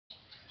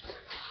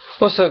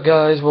What's up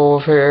guys,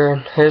 Wolf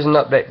here. Here's an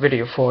update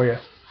video for you.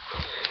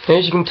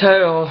 As you can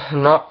tell,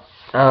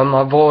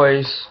 my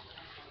voice,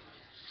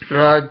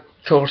 of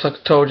course like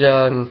I told you,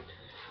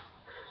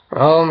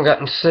 I've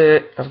gotten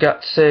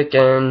sick,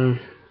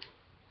 and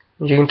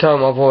you can tell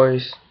my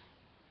voice.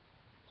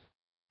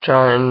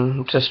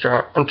 I'm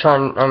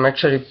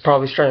actually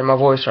probably straightening my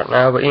voice right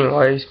now, but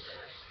anyways,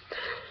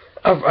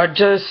 I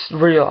just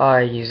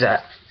realized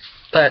that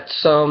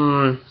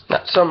some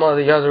other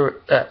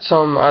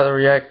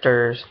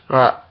reactors,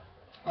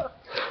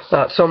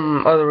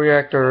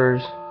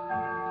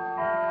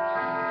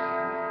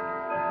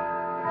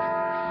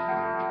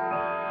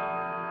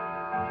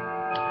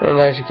 and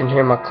as you can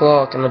hear my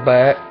clock in the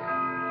back,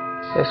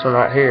 this one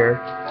right here,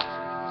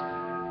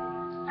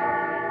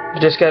 I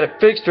just got it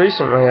fixed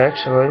recently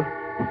actually.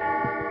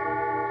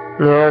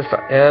 Yeah,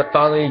 it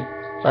finally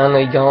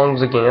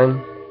gongs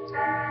again.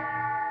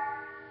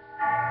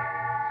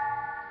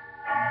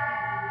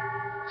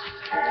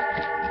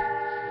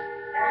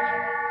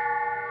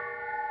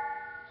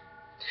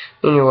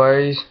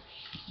 Anyways,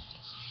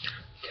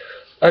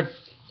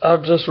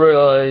 I've just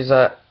realized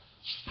that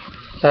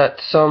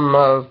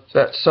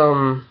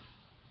some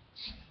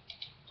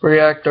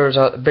reactors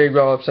like the Big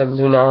Rob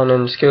 729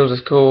 and Skills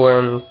is Cool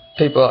and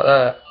people like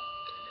that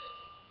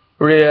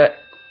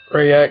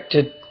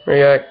reacted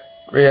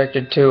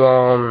to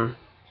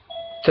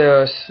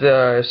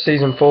the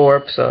season 4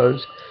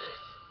 episodes.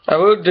 I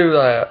will do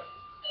that.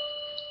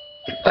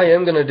 I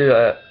am gonna do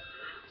that.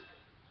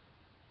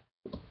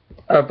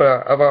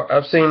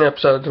 I've seen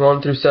episodes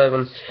 1 through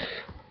 7,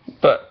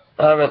 but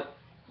I haven't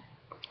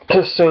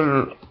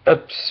seen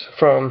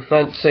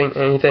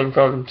anything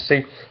from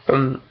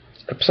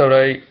episode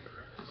 8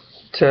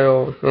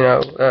 till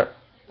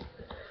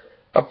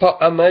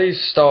I may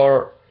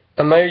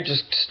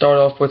just start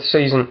off with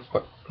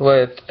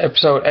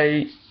episode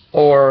 8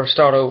 or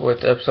start over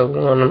with episode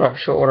 1. I'm not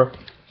sure.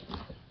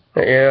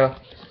 But yeah,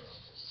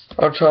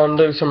 I'll try and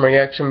do some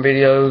reaction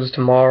videos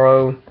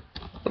tomorrow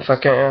if I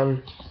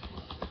can.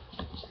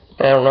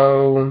 I don't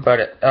know,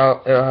 but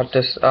I'll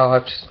just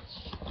have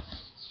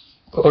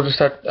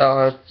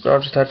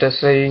to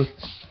see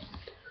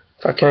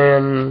if I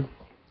can.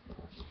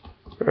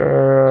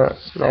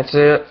 That's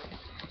it.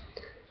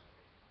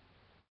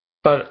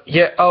 But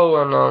yeah. Oh,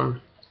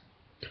 and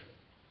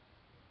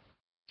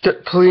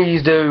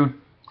please do,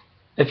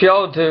 if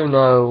y'all do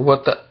know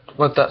what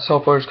that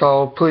software is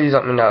called, please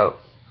let me know,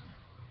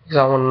 because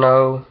I want to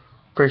know.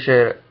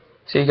 Appreciate it.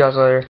 See you guys later.